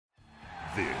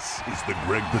This is the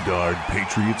Greg Bedard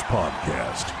Patriots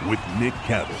Podcast with Nick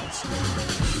Cattles.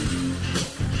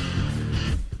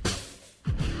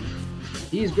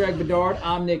 He's Greg Bedard.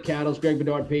 I'm Nick Cattles. Greg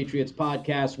Bedard Patriots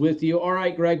Podcast with you. All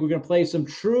right, Greg, we're going to play some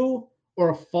true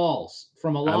or false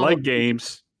from a lot I like of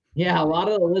games. Yeah, a lot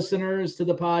of the listeners to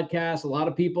the podcast, a lot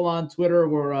of people on Twitter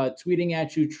were tweeting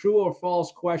at you true or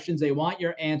false questions. They want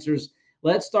your answers.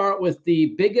 Let's start with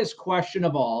the biggest question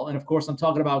of all. And of course, I'm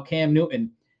talking about Cam Newton.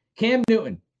 Cam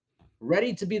Newton,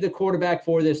 ready to be the quarterback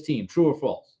for this team, true or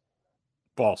false?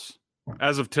 False.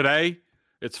 As of today,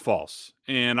 it's false.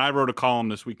 And I wrote a column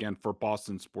this weekend for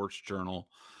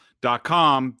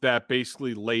BostonSportsJournal.com that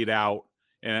basically laid out,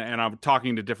 and I'm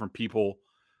talking to different people,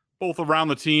 both around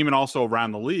the team and also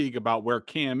around the league, about where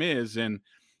Cam is. And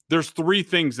there's three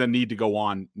things that need to go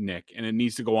on, Nick, and it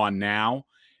needs to go on now,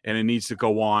 and it needs to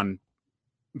go on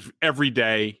every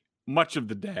day, much of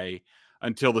the day,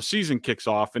 until the season kicks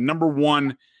off. And number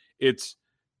one, it's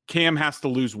Cam has to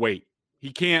lose weight.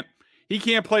 He can't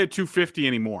play at 250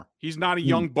 anymore. He's not a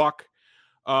young buck.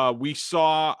 We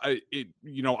saw it,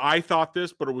 I thought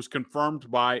this, but it was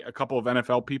confirmed by a couple of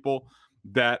NFL people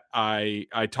that I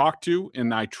talked to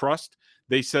and I trust.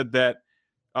 They said that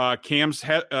Cam's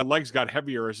legs got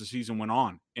heavier as the season went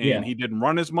on, and he didn't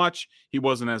run as much. He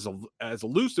wasn't as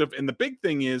elusive. And the big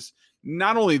thing is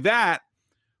not only that,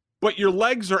 but your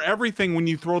legs are everything when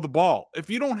you throw the ball. If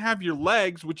you don't have your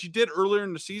legs, which he did earlier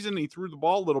in the season, he threw the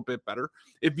ball a little bit better.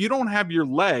 If you don't have your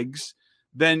legs,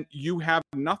 then you have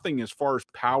nothing as far as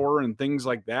power and things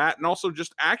like that, and also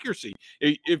just accuracy.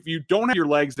 If you don't have your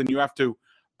legs, then you have to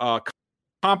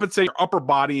compensate your upper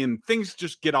body, and things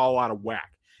just get all out of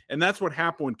whack. And that's what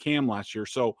happened with Cam last year.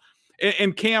 So,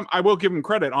 and Cam, I will give him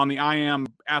credit on the I Am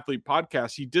Athlete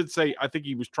podcast. He did say, I think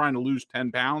he was trying to lose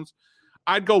 10 pounds.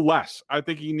 I'd go less. I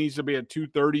think he needs to be at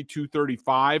 230,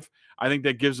 235. I think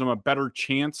that gives him a better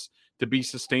chance to be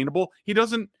sustainable. He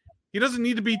doesn't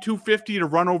need to be 250 to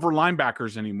run over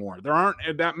linebackers anymore. There aren't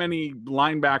that many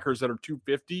linebackers that are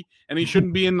 250, and he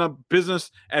shouldn't be in the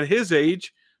business at his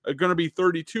age, going to be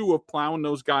 32, of plowing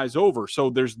those guys over.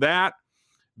 So there's that.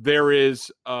 There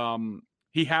is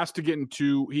he has to get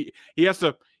into he has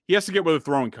to get with a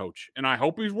throwing coach, and I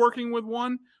hope he's working with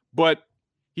one, but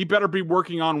he better be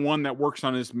working on one that works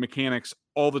on his mechanics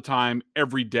all the time,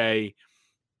 every day.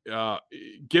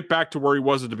 Get back to where he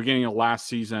was at the beginning of last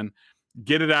season.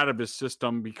 Get it out of his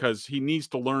system, because he needs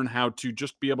to learn how to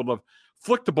just be able to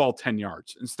flick the ball 10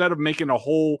 yards instead of making a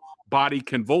whole body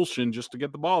convulsion just to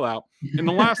get the ball out. And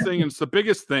the last thing, and it's the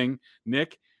biggest thing,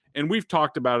 Nick, and we've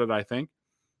talked about it, I think,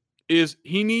 is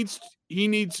he needs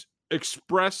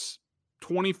express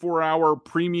 24-hour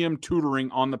premium tutoring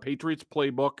on the Patriots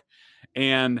playbook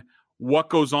and what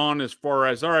goes on as far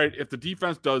as, all right, if the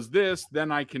defense does this, then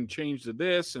I can change to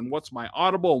this, and what's my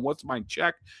audible and what's my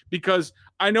check, because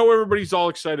I know everybody's all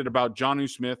excited about Jonnu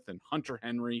Smith and Hunter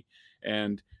Henry,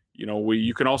 and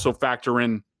you can also factor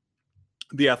in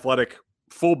the athletic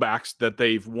fullbacks that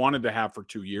they've wanted to have for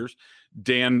 2 years.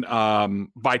 Dan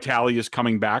Vitale is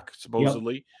coming back,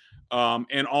 supposedly. Yep.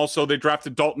 And also they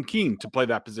drafted Dalton Keene to play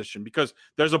that position, because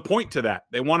there's a point to that.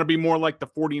 They want to be more like the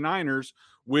 49ers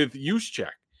with Juszczyk.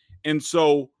 And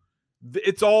so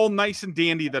it's all nice and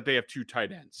dandy that they have two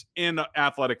tight ends and an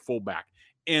athletic fullback.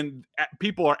 And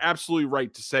people are absolutely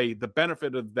right to say the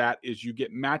benefit of that is you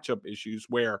get matchup issues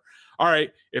where, all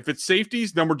right, if it's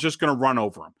safeties, then we're just going to run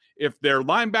over them. If they're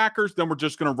linebackers, then we're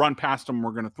just going to run past them.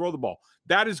 We're going to throw the ball.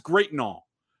 That is great and all.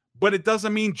 But it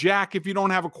doesn't mean jack if you don't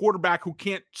have a quarterback who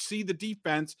can't see the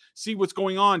defense, see what's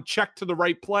going on, check to the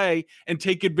right play, and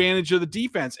take advantage of the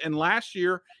defense. And last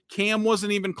year, Cam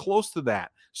wasn't even close to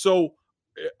that. So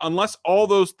unless all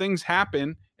those things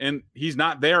happen, and he's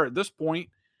not there at this point,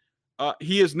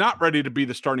 he is not ready to be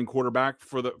the starting quarterback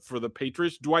for the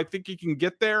Patriots. Do I think he can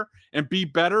get there and be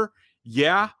better?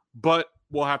 Yeah, but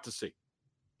we'll have to see.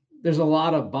 There's a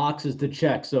lot of boxes to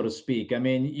check, so to speak. I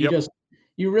mean,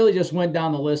 you really just went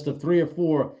down the list of 3 or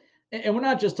 4, and we're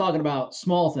not just talking about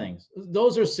small things.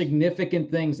 Those are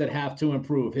significant things that have to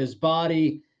improve. His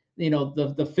body,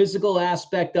 the physical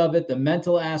aspect of it, the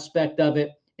mental aspect of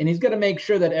it, and he's got to make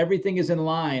sure that everything is in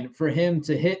line for him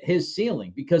to hit his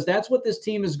ceiling, because that's what this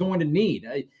team is going to need.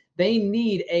 They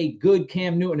need a good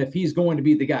Cam Newton if he's going to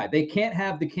be the guy. They can't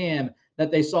have the Cam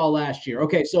that they saw last year.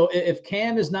 Okay, so if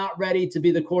Cam is not ready to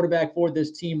be the quarterback for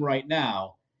this team right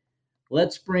now,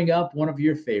 let's bring up one of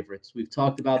your favorites. We've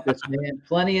talked about this man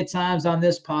plenty of times on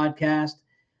this podcast.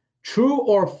 True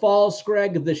or false,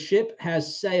 Greg, the ship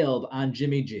has sailed on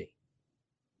Jimmy G?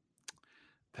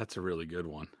 That's a really good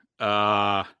one.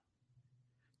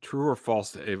 True or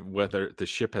false, whether the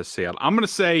ship has sailed. I'm going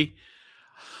to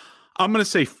I'm going to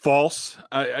say false.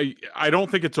 I don't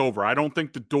think it's over. I don't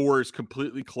think the door is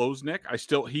completely closed, Nick.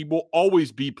 He will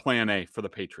always be plan A for the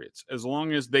Patriots. As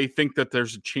long as they think that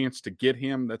there's a chance to get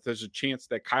him, that there's a chance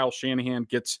that Kyle Shanahan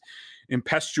gets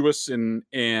impetuous and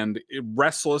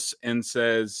restless and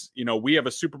says, we have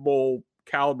a Super Bowl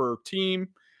caliber team.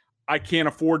 I can't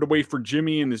afford to wait for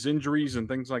Jimmy and his injuries and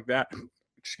things like that.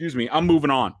 Excuse me. I'm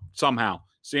moving on somehow.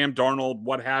 Sam Darnold,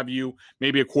 what have you,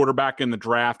 maybe a quarterback in the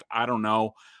draft. I don't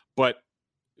know. But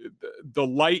the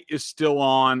light is still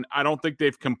on. I don't think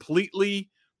they've completely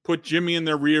put Jimmy in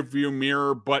their rearview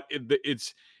mirror, but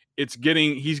he's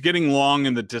getting long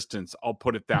in the distance. I'll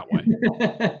put it that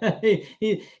way.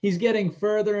 He's getting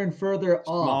further and further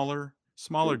off.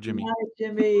 Smaller Jimmy. Bye,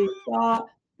 Jimmy.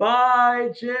 Bye,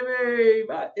 Jimmy.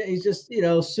 Bye. He's just,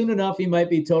 soon enough, he might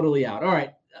be totally out. All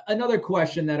right. Another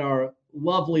question that our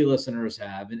lovely listeners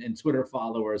have and Twitter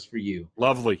followers for you.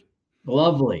 Lovely.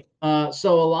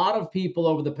 So a lot of people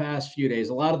over the past few days,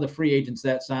 a lot of the free agents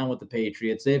that signed with the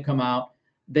Patriots, they've come out.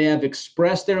 They have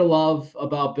expressed their love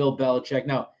about Bill Belichick.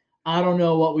 Now, I don't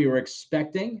know what we were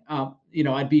expecting.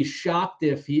 I'd be shocked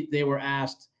if they were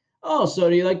asked, "Oh, so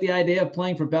do you like the idea of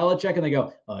playing for Belichick?" And they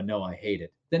go, "Oh, no, I hate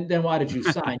it." Then why did you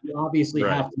sign? You obviously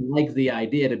Right. have to like the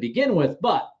idea to begin with.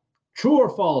 But true or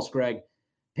false, Greg?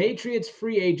 Patriots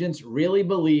free agents really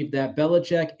believe that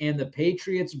Belichick and the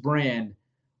Patriots brand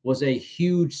was a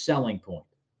huge selling point.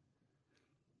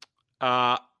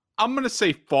 I'm going to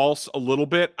say false a little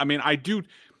bit. I mean, I do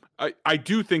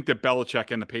think that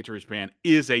Belichick and the Patriots brand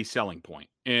is a selling point,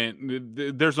 and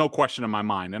there's no question in my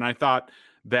mind. And I thought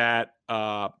that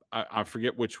I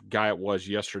forget which guy it was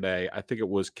yesterday. I think it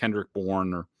was Kendrick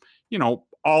Bourne or,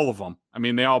 all of them. I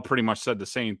mean, they all pretty much said the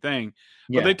same thing,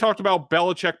 but they talked about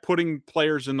Belichick putting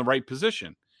players in the right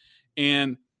position.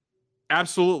 And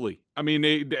absolutely. I mean,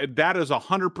 that is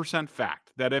 100%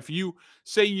 fact that if you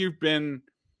say you've been,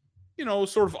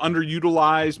 sort of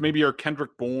underutilized, maybe you're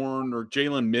Kendrick Bourne or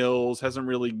Jalen Mills hasn't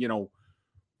really,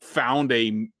 found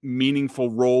a meaningful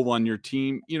role on your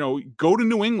team, go to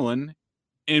New England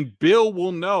and Bill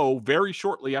will know very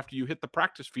shortly after you hit the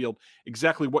practice field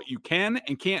exactly what you can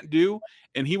and can't do.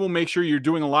 And he will make sure you're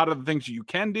doing a lot of the things that you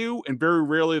can do and very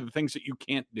rarely the things that you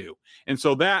can't do. And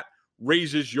so that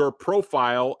raises your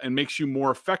profile and makes you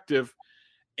more effective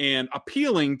and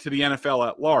appealing to the NFL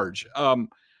at large.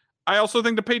 I also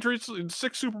think the Patriots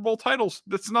 6 Super Bowl titles,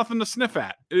 that's nothing to sniff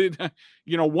at.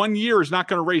 1 year is not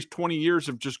going to raise 20 years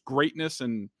of just greatness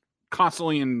and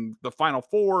constantly in the Final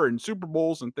Four and Super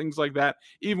Bowls and things like that,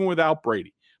 even without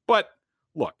Brady. But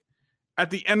look, at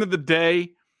the end of the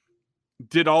day,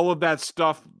 did all of that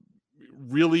stuff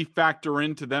really factor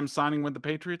into them signing with the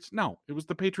Patriots? No, it was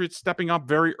the Patriots stepping up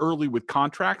very early with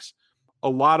contracts. A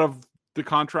lot of the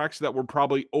contracts that were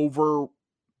probably over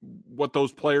what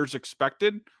those players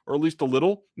expected, or at least a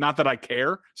little. Not that I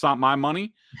care. It's not my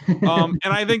money. And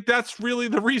I think that's really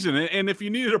the reason. And if you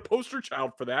needed a poster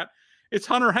child for that, it's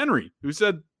Hunter Henry, who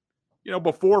said,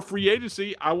 before free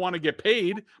agency, I want to get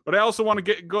paid, but I also want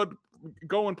to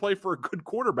go and play for a good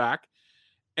quarterback.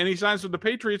 And he signs with the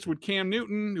Patriots with Cam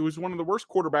Newton, who was one of the worst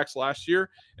quarterbacks last year.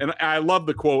 And I love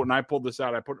the quote, and I pulled this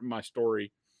out. I put it in my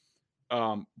story.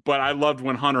 But I loved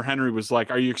when Hunter Henry was like,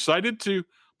 "Are you excited to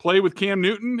play with Cam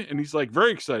Newton?" And he's like,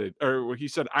 "Very excited." Or he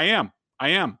said, I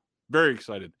am very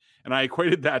excited. And I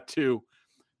equated that to,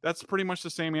 that's pretty much the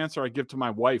same answer I give to my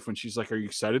wife when she's like, "Are you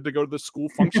excited to go to the school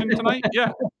function tonight?"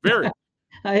 Yeah, very.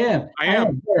 I am.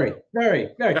 Very, very,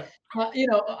 very.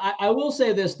 Yeah. I will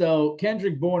say this, though.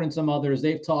 Kendrick Bourne and some others,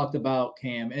 they've talked about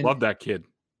Cam. And love that kid.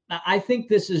 I think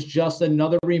this is just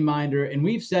another reminder, and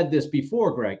we've said this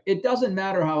before, Greg. It doesn't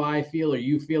matter how I feel or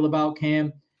you feel about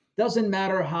Cam. Doesn't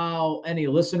matter how any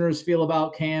listeners feel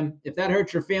about Cam. If that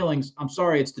hurts your feelings, I'm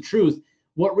sorry, it's the truth.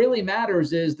 What really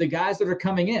matters is the guys that are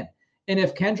coming in. And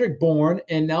if Kendrick Bourne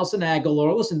and Nelson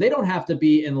Aguilar, listen, they don't have to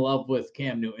be in love with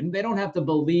Cam Newton. They don't have to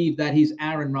believe that he's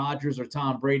Aaron Rodgers or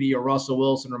Tom Brady or Russell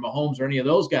Wilson or Mahomes or any of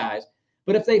those guys.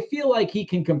 But if they feel like he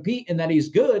can compete and that he's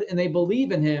good and they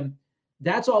believe in him,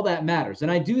 that's all that matters.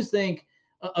 And I do think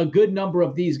a good number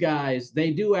of these guys,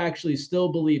 they do actually still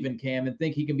believe in Cam and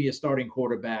think he can be a starting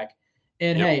quarterback.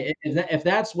 And hey, if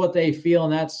that's what they feel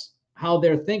and that's how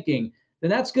they're thinking, then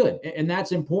that's good. And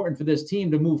that's important for this team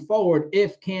to move forward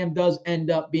if Cam does end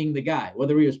up being the guy,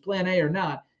 whether he was plan A or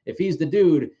not. If he's the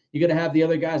dude, you got to have the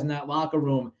other guys in that locker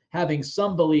room having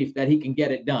some belief that he can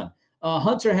get it done.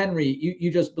 Hunter Henry,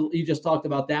 you just talked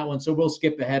about that one, so we'll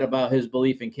skip ahead about his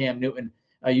belief in Cam Newton.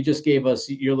 You just gave us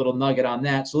your little nugget on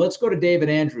that. So let's go to David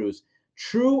Andrews.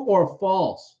 True or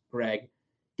false, Greg?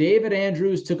 David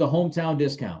Andrews took a hometown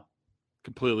discount.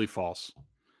 Completely false.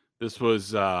 This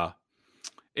was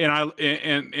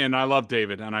And I love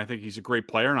David, and I think he's a great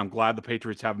player, and I'm glad the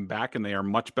Patriots have him back, and they are a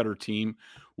much better team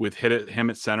with him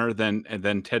at center than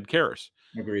Ted Karras.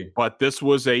 Agreed. But this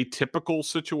was a typical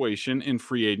situation in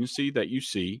free agency that you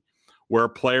see where a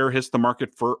player hits the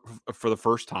market for the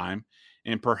first time,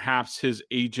 and perhaps his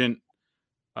agent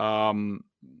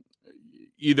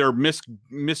either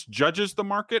misjudges the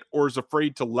market or is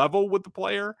afraid to level with the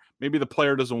player. Maybe the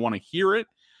player doesn't want to hear it.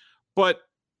 But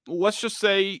let's just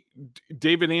say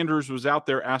David Andrews was out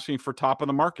there asking for top of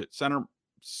the market,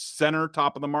 center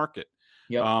top of the market.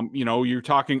 Yep. You're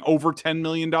talking over $10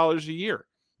 million a year.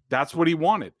 That's what he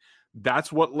wanted.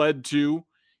 That's what led to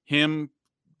him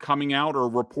coming out, or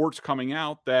reports coming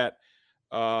out, that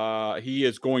he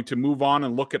is going to move on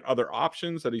and look at other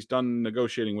options, that he's done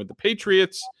negotiating with the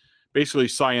Patriots, basically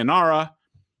sayonara.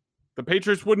 The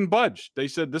Patriots wouldn't budge. They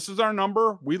said, this is our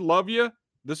number. We love you.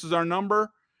 This is our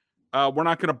number. We're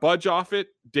not going to budge off it.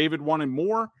 David wanted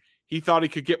more. He thought he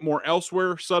could get more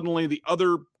elsewhere. Suddenly the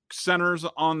other centers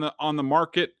on the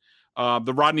market,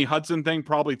 the Rodney Hudson thing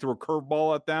probably threw a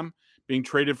curveball at them, being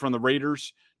traded from the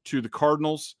Raiders to the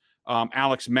Cardinals.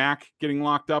 Alex Mack getting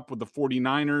locked up with the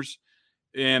 49ers.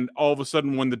 And all of a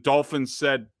sudden, when the Dolphins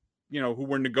said, who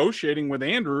were negotiating with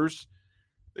Andrews,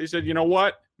 they said, you know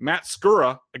what? Matt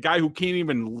Skura, a guy who can't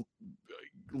even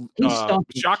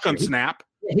shotgun snap.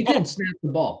 He couldn't snap the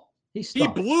ball.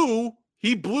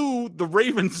 He blew the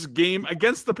Ravens game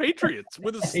against the Patriots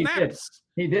with his snaps.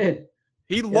 He did.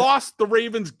 He lost the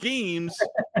Ravens games.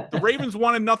 The Ravens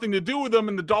wanted nothing to do with him,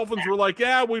 and the Dolphins were like,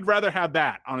 yeah, we'd rather have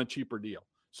that on a cheaper deal.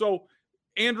 So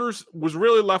Andrews was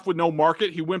really left with no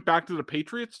market. He went back to the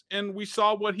Patriots, and we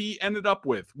saw what he ended up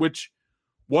with, which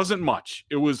wasn't much.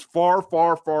 It was far,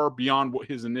 far, far beyond what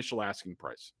his initial asking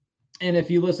price. And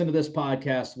if you listen to this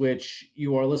podcast, which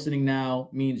you are listening now,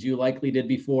 means you likely did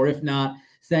before. If not,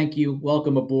 thank you.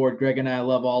 Welcome aboard. Greg and I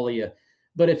love all of you.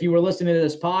 But if you were listening to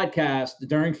this podcast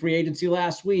during free agency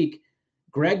last week,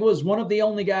 Greg was one of the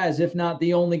only guys, if not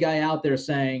the only guy out there,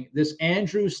 saying this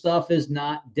Andrews stuff is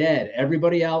not dead.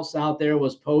 Everybody else out there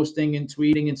was posting and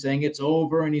tweeting and saying it's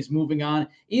over and he's moving on.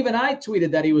 Even I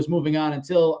tweeted that he was moving on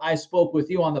until I spoke with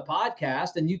you on the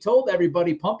podcast, and you told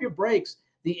everybody, pump your brakes.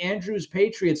 The Andrews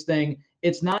Patriots thing,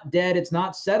 it's not dead. It's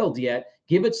not settled yet.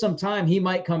 Give it some time. He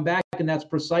might come back, and that's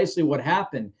precisely what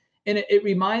happened. And it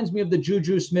reminds me of the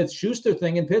Juju Smith-Schuster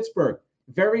thing in Pittsburgh.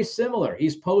 Very similar.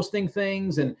 He's posting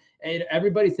things, and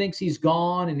everybody thinks he's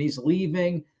gone and he's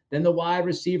leaving. Then the wide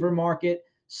receiver market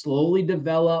slowly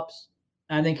develops.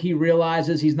 I think he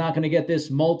realizes he's not going to get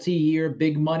this multi-year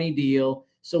big money deal.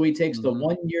 So he takes the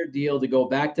 1-year deal to go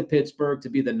back to Pittsburgh to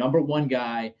be the number one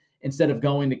guy, instead of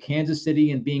going to Kansas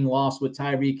City and being lost with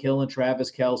Tyreek Hill and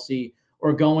Travis Kelce,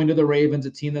 or going to the Ravens,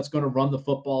 a team that's going to run the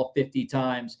football 50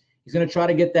 times. He's going to try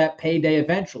to get that payday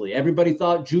eventually. Everybody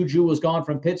thought Juju was gone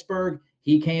from Pittsburgh.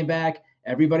 He came back.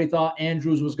 Everybody thought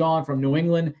Andrews was gone from New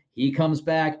England. He comes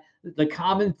back. The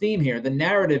common theme here, the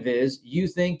narrative is you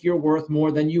think you're worth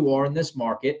more than you are in this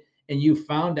market, and you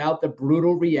found out the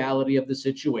brutal reality of the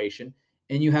situation,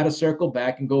 and you had to circle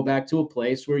back and go back to a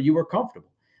place where you were comfortable.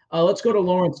 Let's go to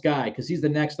Lawrence Guy, because he's the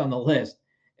next on the list.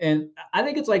 And I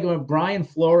think it's like when Brian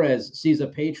Flores sees a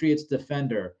Patriots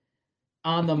defender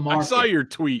on the market. I saw your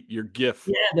tweet, your GIF.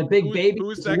 Yeah, the big baby.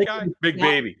 Who's that guy? Big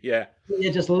baby, yeah.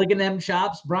 Yeah, just licking them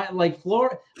chops. Brian, like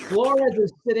Flores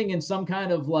is sitting in some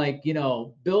kind of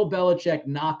Bill Belichick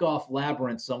knockoff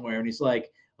labyrinth somewhere, and he's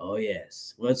like, oh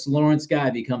yes, once Lawrence Guy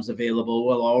becomes available,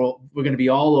 we're going to be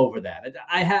all over that.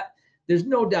 There's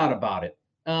no doubt about it.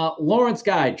 Lawrence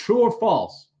Guy, true or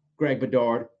false? Greg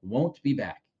Bedard won't be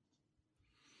back.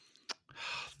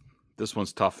 This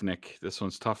one's tough, Nick. This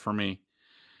one's tough for me.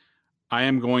 I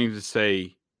am going to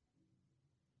say,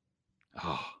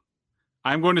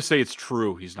 it's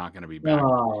true. He's not going to be back.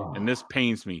 And this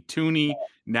pains me. Tooney,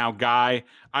 now Guy.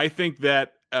 I think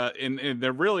that, and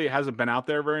there really hasn't been out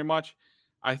there very much.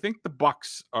 I think the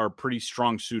Bucs are pretty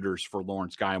strong suitors for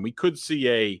Lawrence Guy, and we could see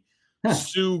a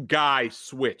Sue Guy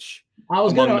switch. I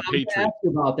was going to ask you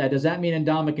about that. Does that mean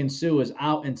Ndamukong Suh is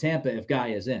out in Tampa if Guy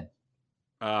is in?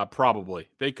 Probably.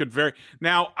 They could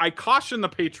Now, I caution the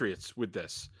Patriots with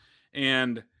this.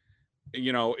 And,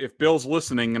 if Bill's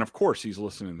listening, and of course he's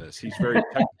listening to this, he's very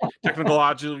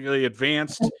technologically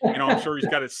advanced. I'm sure he's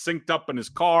got it synced up in his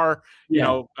car.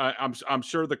 I'm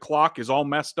sure the clock is all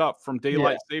messed up from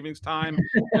daylight savings time,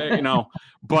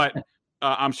 but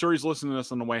I'm sure he's listening to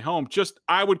this on the way home.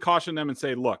 I would caution them and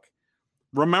say, look,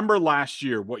 remember last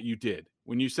year what you did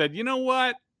when you said, you know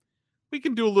what, we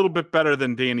can do a little bit better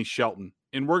than Danny Shelton,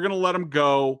 and we're going to let him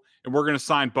go, and we're going to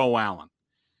sign Bo Allen.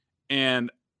 And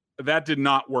that did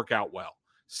not work out well.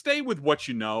 Stay with what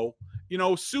you know.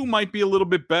 Sue might be a little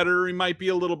bit better. He might be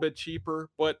a little bit cheaper,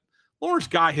 but Lawrence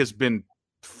Guy has been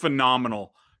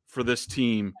phenomenal for this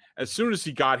team. As soon as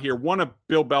he got here, one of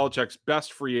Bill Belichick's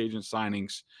best free agent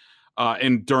signings,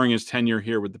 and during his tenure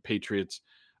here with the Patriots.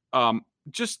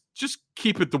 Just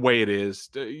keep it the way it is.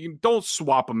 Don't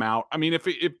swap him out. I mean, if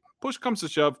push comes to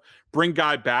shove, bring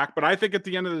Guy back. But I think at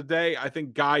the end of the day, I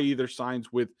think Guy either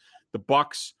signs with the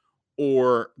Bucs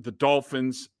or the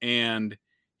Dolphins, and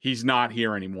he's not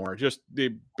here anymore. Just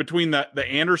between the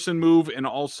Anderson move and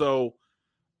also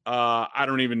I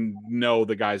don't even know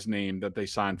the guy's name that they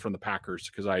signed from the Packers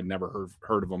because I had never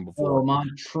heard of him before.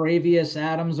 Montravius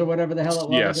Adams or whatever the hell it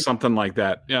was. Yeah, something like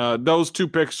that. Those two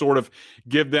picks sort of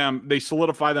they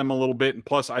solidify them a little bit. And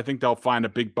plus, I think they'll find a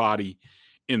big body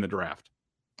in the draft.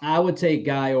 I would take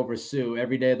Guy over Sue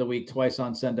every day of the week, twice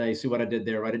on Sunday. See what I did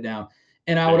there? Write it down.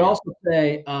 And I would also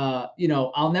say,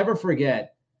 I'll never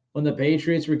forget when the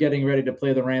Patriots were getting ready to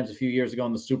play the Rams a few years ago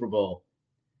in the Super Bowl.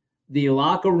 The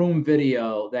locker room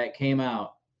video that came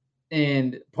out,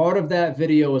 and part of that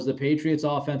video was the Patriots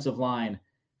offensive line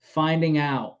finding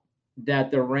out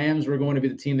that the Rams were going to be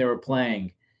the team they were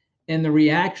playing. And the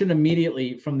reaction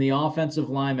immediately from the offensive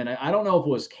lineman, I don't know if it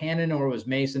was Cannon or it was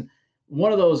Mason,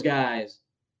 one of those guys,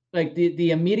 like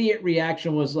the immediate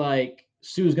reaction was like,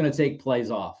 Sue's going to take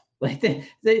plays off. Like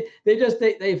they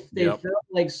felt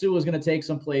like Sue was going to take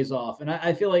some plays off. And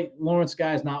I feel like Lawrence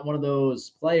Guy is not one of those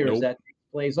players that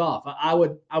plays off. I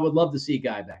would love to see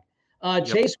Guy back.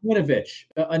 Chase Winovich,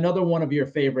 another one of your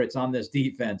favorites on this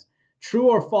defense. True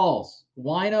or false?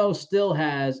 Wino still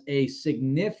has a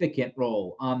significant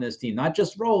role on this team, not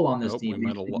just role on this team,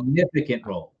 a significant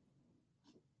role.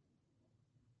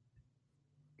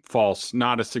 False,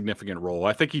 not a significant role.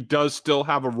 I think he does still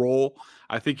have a role.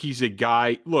 I think he's a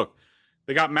guy. Look,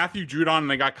 they got Matthew Judon and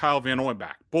they got Kyle Van Noy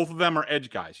back. Both of them are edge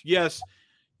guys. Yes,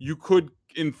 you could,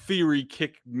 in theory,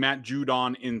 kick Matt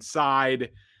Judon inside.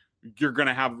 You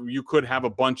could have a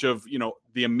bunch of,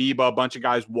 the amoeba, a bunch of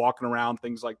guys walking around,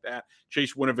 things like that.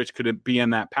 Chase Winovich could be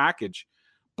in that package.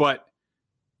 But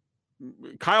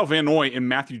Kyle Van Noy and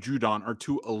Matthew Judon are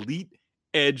two elite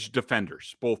edge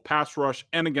defenders, both pass rush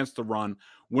and against the run.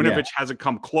 Winovich hasn't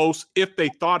come close. If they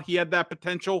thought he had that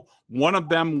potential, one of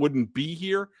them wouldn't be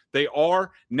here. They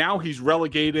are. Now he's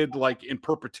relegated like in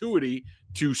perpetuity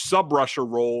to sub-rusher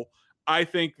role. I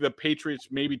think the Patriots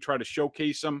maybe try to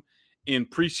showcase him in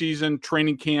preseason,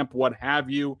 training camp, what have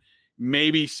you.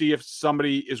 Maybe see if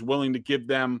somebody is willing to give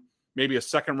them maybe a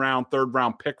second-round,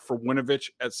 third-round pick for Winovich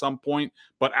at some point.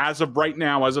 But as of right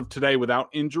now, as of today, without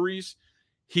injuries,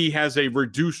 he has a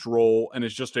reduced role and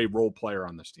is just a role player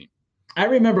on this team. I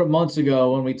remember months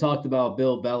ago when we talked about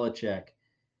Bill Belichick,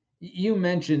 you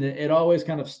mentioned it always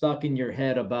kind of stuck in your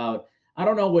head about, I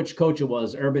don't know which coach it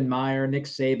was, Urban Meyer, Nick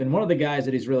Saban, one of the guys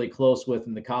that he's really close with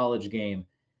in the college game.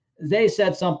 They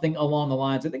said something along the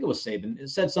lines, I think it was Saban, it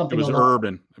said something. It was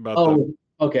Urban about that.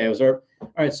 Okay, it was Urban.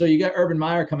 All right, so you got Urban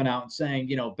Meyer coming out and saying,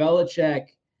 Belichick,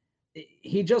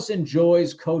 he just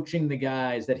enjoys coaching the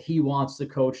guys that he wants to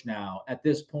coach now at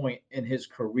this point in his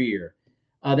career.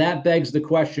 That begs the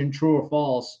question, true or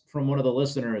false, from one of the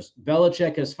listeners.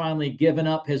 Belichick has finally given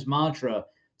up his mantra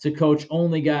to coach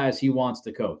only guys he wants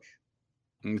to coach.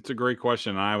 It's a great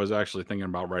question. I was actually thinking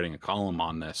about writing a column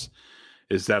on this,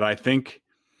 is that I think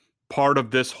part of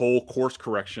this whole course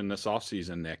correction this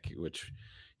offseason, Nick, which,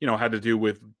 had to do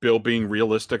with Bill being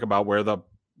realistic about where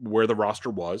the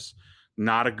roster was,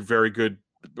 not a very good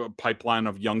pipeline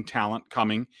of young talent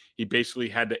coming. He basically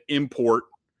had to import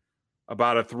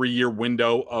about a 3-year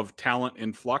window of talent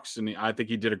influx, and I think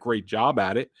he did a great job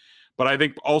at it. But I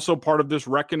think also part of this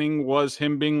reckoning was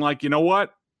him being like, you know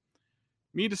what?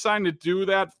 Me deciding to do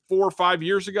that 4 or 5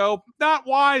 years ago, not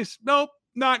wise. Nope,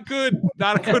 not good.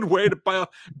 Not a good way to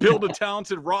build a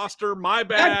talented roster. My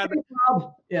bad.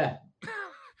 Yeah.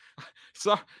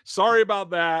 So sorry about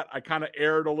that. I kind of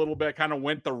erred a little bit, kind of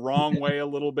went the wrong way a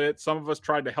little bit. Some of us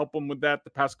tried to help him with that the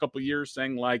past couple of years,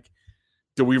 saying like,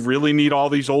 do we really need all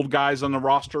these old guys on the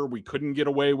roster? We couldn't get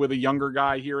away with a younger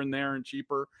guy here and there and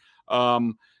cheaper.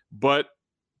 But,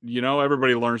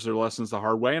 everybody learns their lessons the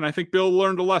hard way. And I think Bill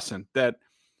learned a lesson that,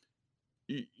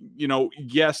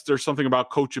 yes, there's something about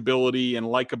coachability and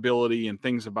likability and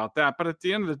things about that. But at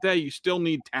the end of the day, you still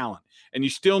need talent, and you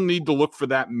still need to look for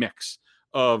that mix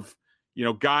of,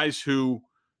 guys who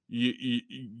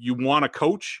you want to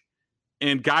coach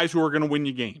and guys who are going to win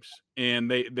you games. And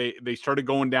they started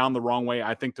going down the wrong way.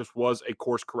 I think this was a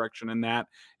course correction in that.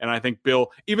 And I think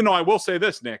Bill, even though I will say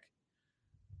this, Nick,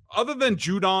 other than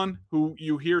Judon, who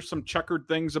you hear some checkered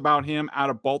things about him out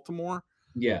of Baltimore,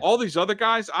 all these other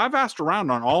guys, I've asked around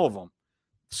on all of them.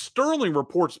 Sterling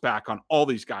reports back on all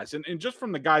these guys. And just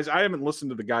from the guys, I haven't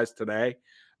listened to the guys today.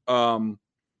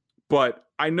 But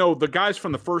I know the guys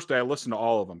from the first day, I listened to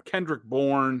all of them. Kendrick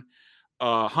Bourne,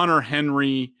 Hunter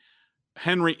Henry,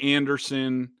 Henry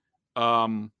Anderson.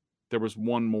 There was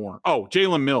one more. Oh,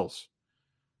 Jalen Mills.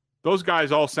 Those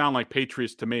guys all sound like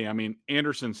Patriots to me. I mean,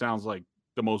 Anderson sounds like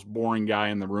the most boring guy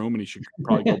in the room, and he should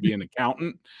probably go be an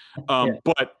accountant.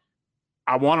 But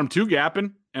I want him to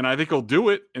gapping, and I think he'll do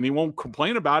it, and he won't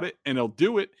complain about it, and he'll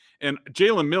do it. And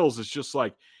Jalen Mills is just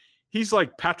like, he's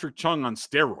like Patrick Chung on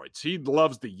steroids. He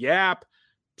loves the yap,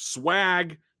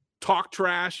 swag, talk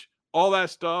trash, all that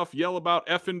stuff, yell about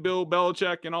effing Bill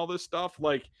Belichick and all this stuff.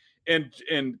 Like, and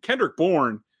Kendrick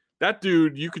Bourne, that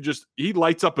dude, he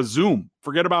lights up a Zoom.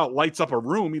 Forget about lights up a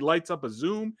room. He lights up a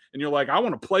Zoom, and you're like, I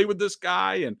want to play with this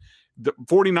guy. And the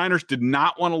 49ers did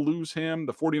not want to lose him.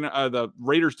 The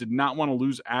Raiders did not want to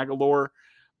lose Aguilar.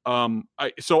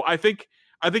 So I think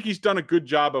he's done a good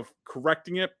job of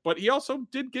correcting it, but he also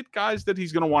did get guys that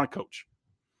he's going to want to coach.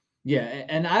 Yeah,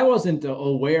 and I wasn't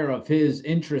aware of his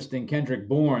interest in Kendrick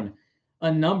Bourne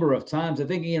a number of times. I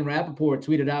think Ian Rappaport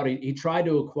tweeted out he tried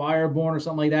to acquire Bourne or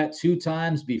something like that 2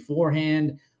 times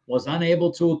beforehand, was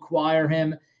unable to acquire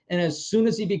him. And as soon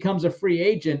as he becomes a free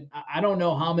agent, I don't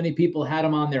know how many people had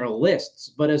him on their lists,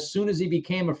 but as soon as he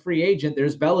became a free agent,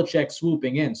 there's Belichick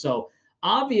swooping in. So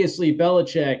obviously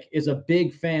Belichick is a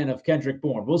big fan of Kendrick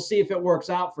Bourne. We'll see if it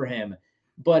works out for him.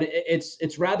 But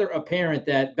it's rather apparent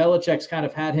that Belichick's kind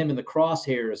of had him in the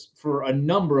crosshairs for a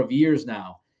number of years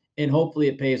now, and hopefully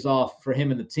it pays off for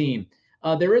him and the team.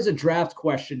 There is a draft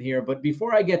question here, but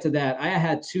before I get to that, I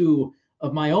had 2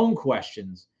 of my own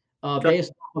questions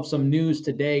based off of some news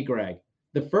today, Greg.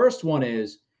 The first one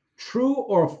is, true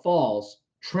or false,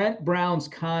 Trent Brown's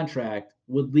contract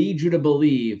would lead you to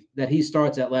believe that he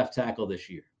starts at left tackle this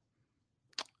year?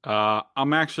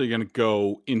 I'm actually going to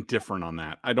go indifferent on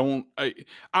that.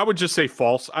 I would just say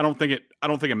false. I don't think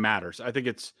it matters. I think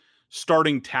it's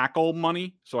starting tackle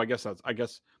money. So I guess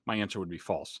my answer would be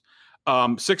false.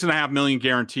 $6.5 million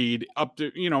guaranteed up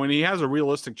to, and he has a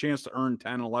realistic chance to earn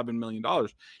 $10, $11 million.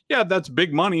 Yeah, that's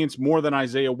big money. It's more than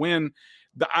Isaiah Wynn.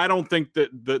 I don't think that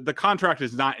the contract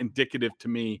is not indicative to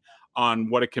me on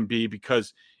what it can be,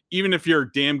 because even if you're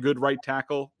a damn good right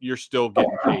tackle, you're still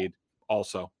getting paid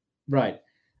also. Right.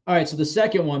 All right, so the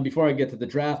second one, before I get to the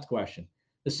draft question,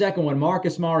 the second one,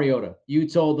 Marcus Mariota. You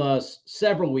told us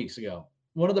several weeks ago,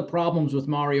 one of the problems with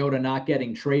Mariota not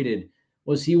getting traded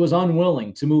was he was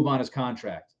unwilling to move on his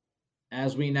contract.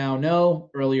 As we now know,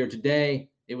 earlier today,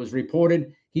 it was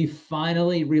reported he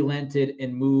finally relented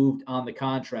and moved on the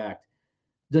contract.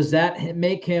 Does that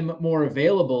make him more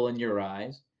available in your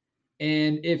eyes?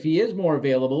 And if he is more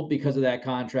available because of that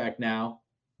contract now,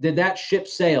 did that ship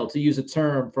sail, to use a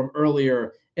term from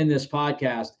earlier in this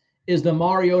podcast? Is the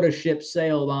Mariota ship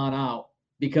sailed on out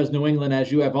because New England,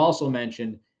 as you have also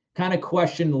mentioned, kind of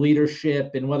questioned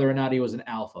leadership and whether or not he was an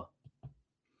alpha?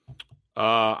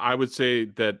 I would say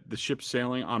that the ship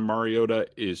sailing on Mariota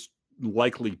is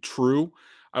likely true.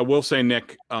 I will say,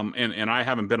 Nick, and I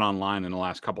haven't been online in the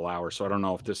last couple hours, so I don't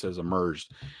know if this has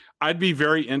emerged. I'd be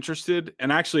very interested,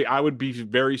 and actually I would be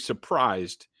very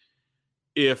surprised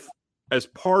if, as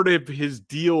part of his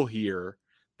deal here,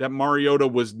 that Mariota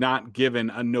was not given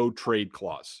a no trade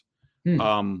clause.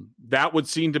 That would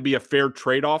seem to be a fair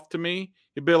trade-off to me.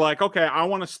 He'd be like, okay, I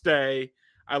want to stay.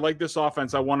 I like this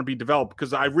offense. I want to be developed,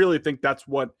 because I really think that's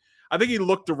what I think. He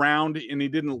looked around and he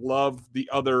didn't love the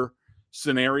other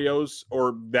scenarios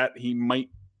or that he might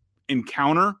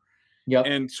encounter,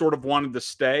 and sort of wanted to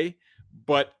stay.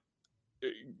 But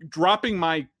dropping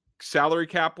my salary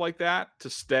cap like that to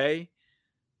stay,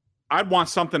 I'd want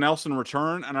something else in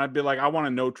return. And I'd be like, I want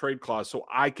a no trade clause so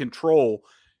I control,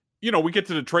 we get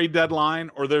to the trade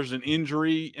deadline or there's an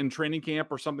injury in training camp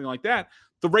or something like that.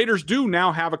 The Raiders do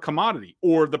now have a commodity,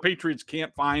 or the Patriots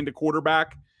can't find a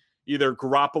quarterback, either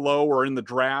Garoppolo or in the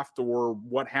draft or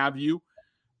what have you.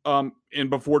 And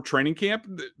before training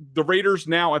camp, the Raiders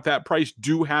now at that price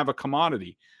do have a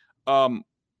commodity.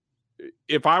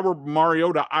 If I were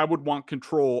Mariota, I would want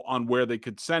control on where they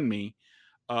could send me.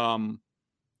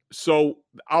 So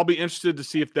I'll be interested to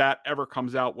see if that ever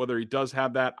comes out, whether he does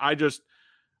have that. I just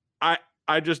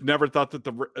never thought that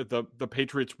the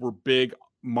Patriots were big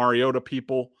Mariota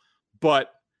people,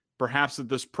 but perhaps at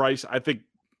this price, I think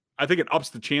it ups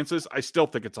the chances. I still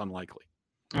think it's unlikely.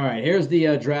 All right, here's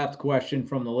the draft question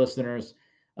from the listeners.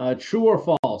 True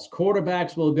or false,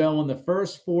 quarterbacks will go in the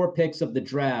first 4 picks of the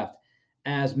draft,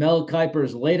 as Mel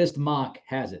Kiper's latest mock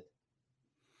has it?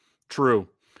 True.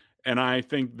 And I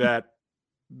think that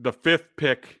the 5th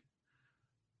pick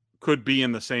could be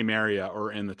in the same area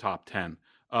or in the top 10.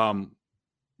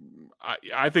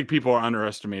 I think people are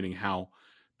underestimating how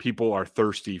people are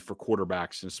thirsty for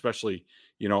quarterbacks, and especially,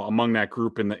 among that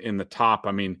group in the top.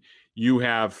 I mean, you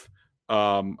have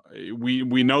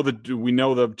we know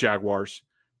the Jaguars.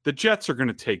 The Jets are going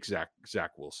to take Zach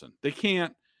Wilson. They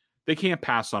can't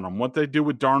pass on him. What they do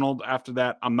with Darnold after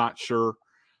that, I'm not sure.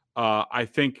 I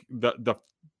think the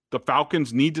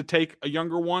Falcons need to take a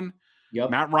younger one. Yep.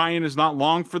 Matt Ryan is not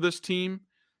long for this team.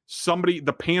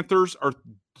 The Panthers are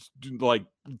like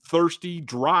thirsty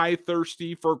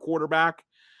for a quarterback.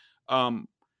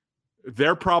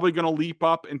 They're probably going to leap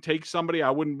up and take somebody. I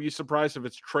wouldn't be surprised if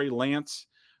it's Trey Lance.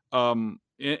 And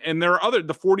there are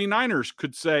the 49ers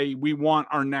could say, we want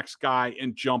our next guy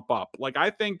and jump up. Like, I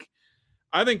think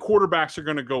quarterbacks are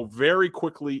going to go very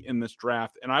quickly in this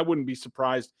draft, and I wouldn't be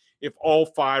surprised if all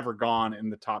 5 are gone in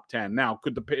the top 10. Now,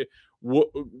 will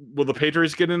the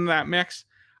Patriots get into that mix?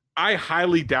 I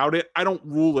highly doubt it. I don't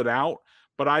rule it out,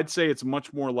 but I'd say it's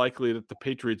much more likely that the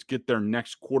Patriots get their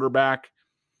next quarterback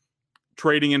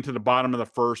trading into the bottom of the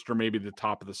first or maybe the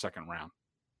top of the second round.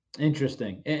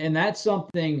 Interesting. And that's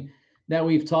something that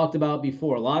we've talked about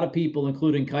before. A lot of people,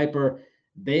 including Kuiper,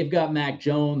 they've got Mac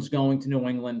Jones going to New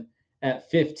England at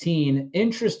 15.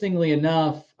 Interestingly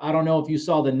enough, I don't know if you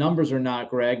saw the numbers or not,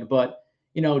 Greg, but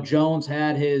Jones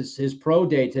had his pro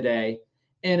day today.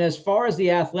 And as far as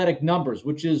the athletic numbers,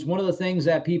 which is one of the things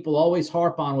that people always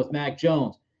harp on with Mac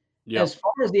Jones, as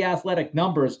far as the athletic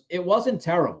numbers, it wasn't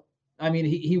terrible. I mean,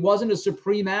 he wasn't a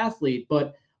supreme athlete,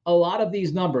 but a lot of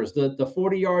these numbers, the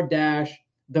 40-yard dash,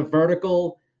 the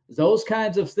vertical, those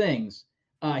kinds of things,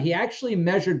 he actually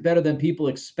measured better than people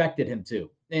expected him to.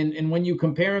 And when you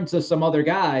compare him to some other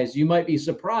guys, you might be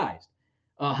surprised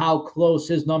how close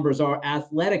his numbers are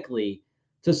athletically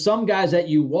to some guys that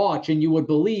you watch and you would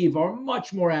believe are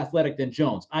much more athletic than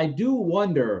Jones. I do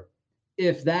wonder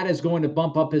if that is going to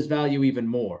bump up his value even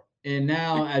more. And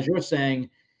now, as you're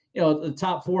saying, the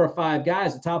top 4 or 5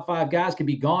 guys, the top 5 guys could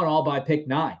be gone all by pick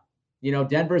 9.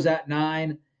 Denver's at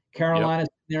 9, Carolina's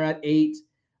there at 8.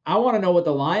 I want to know what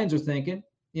the Lions are thinking.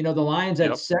 The Lions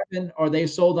at 7, are they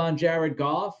sold on Jared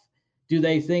Goff? Do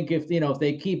they think if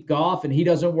they keep Goff and he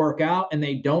doesn't work out and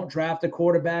they don't draft a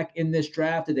quarterback in this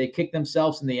draft, do they kick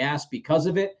themselves in the ass because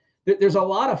of it? There's a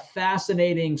lot of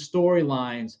fascinating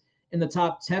storylines in the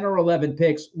top 10 or 11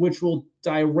 picks, which will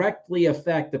directly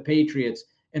affect the Patriots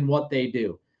and what they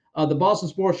do. The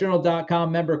BostonSportsJournal.com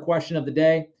member question of the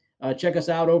day. Check us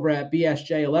out over at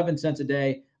BSJ, 11 cents a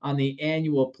day on the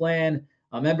annual plan.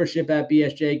 Membership at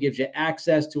BSJ gives you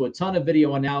access to a ton of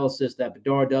video analysis that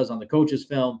Bedard does on the coach's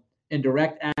film and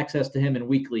direct access to him in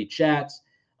weekly chats.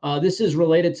 This is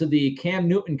related to the Cam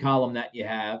Newton column that you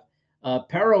have.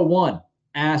 Para1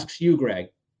 asks you, Greg.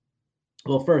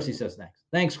 Well, first he says thanks.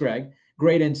 Thanks, Greg.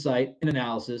 Great insight and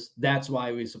analysis. That's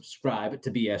why we subscribe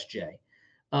to BSJ.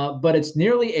 But it's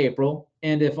nearly April,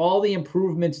 and if all the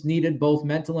improvements needed, both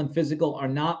mental and physical, are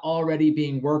not already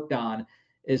being worked on,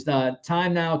 is the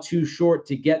time now too short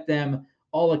to get them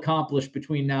all accomplished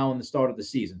between now and the start of the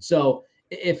season? So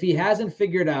if he hasn't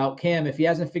figured out, Cam, if he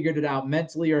hasn't figured it out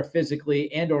mentally or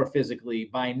physically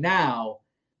by now,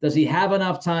 does he have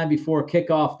enough time before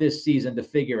kickoff this season to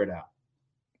figure it out?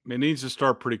 It needs to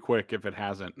start pretty quick if it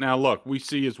hasn't. Now, look, we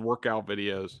see his workout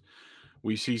videos.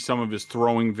 We see some of his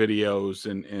throwing videos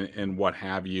and what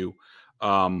have you.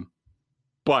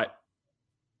 But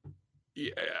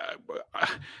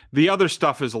the other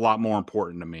stuff is a lot more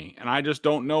important to me. And I just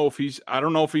don't know if he's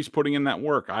putting in that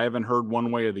work. I haven't heard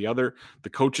one way or the other. The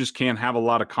coaches can't have a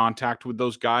lot of contact with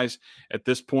those guys at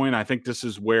this point. I think this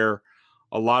is where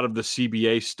a lot of the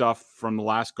CBA stuff from the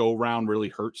last go round really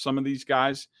hurt some of these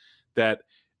guys that,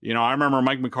 I remember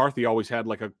Mike McCarthy always had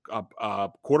like a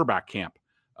quarterback camp.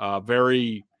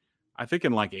 I think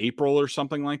in like April or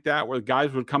something like that, where the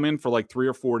guys would come in for like 3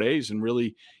 or 4 days and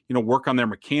really, work on their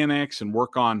mechanics and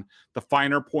work on the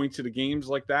finer points of the games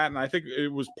like that. And I think it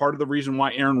was part of the reason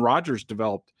why Aaron Rodgers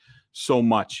developed so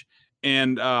much.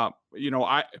 And, I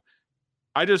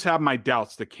just have my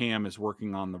doubts that Cam is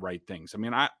working on the right things. I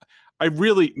mean,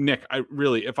 Nick,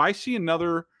 if I see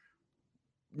another,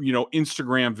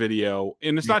 Instagram video,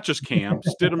 and it's not just Cam,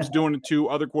 Stidham's doing it too,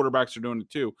 other quarterbacks are doing it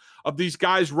too, of these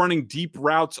guys running deep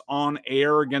routes on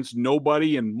air against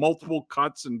nobody and multiple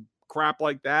cuts and crap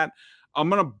like that, I'm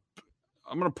going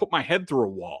to put my head through a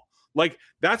wall. Like,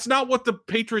 that's not what the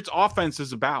Patriots offense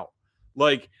is about.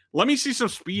 Like, let me see some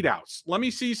speed outs. Let me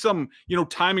see some,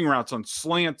 timing routes on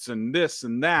slants and this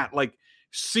and that, like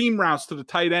seam routes to the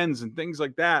tight ends and things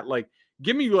like that. Like,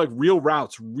 give me like real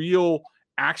routes, real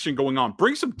action going on.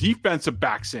 Bring some defensive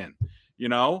backs in,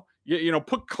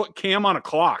 put Cam on a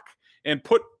clock and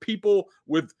put people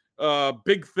with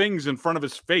big things in front of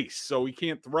his face, so he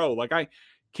can't throw.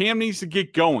 Cam needs to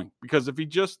get going, because if he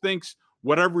just thinks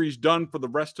whatever he's done for the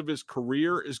rest of his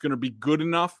career is going to be good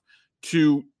enough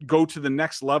to go to the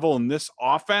next level in this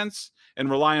offense and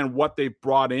rely on what they've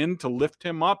brought in to lift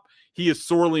him up, he is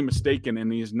sorely mistaken,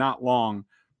 and he is not long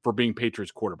for being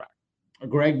Patriots quarterback.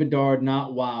 Greg Bedard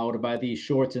not wowed by these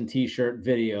shorts and t-shirt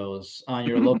videos on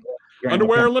your local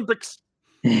Underwear account. Olympics.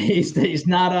 He's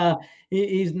not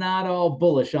all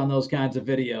bullish on those kinds of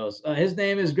videos. His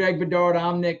name is Greg Bedard.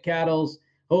 I'm Nick Cattles.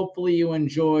 Hopefully you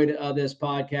enjoyed this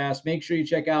podcast. Make sure you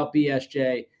check out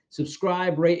BSJ.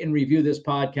 Subscribe, rate, and review this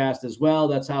podcast as well.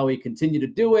 That's how we continue to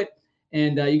do it.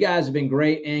 And you guys have been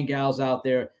great, and gals out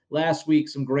there. Last week,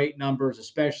 some great numbers,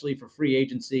 especially for free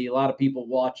agency. A lot of people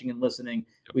watching and listening.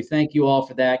 We thank you all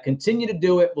for that. Continue to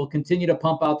do it. We'll continue to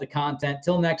pump out the content.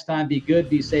 Till next time, be good,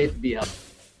 be safe, and be healthy.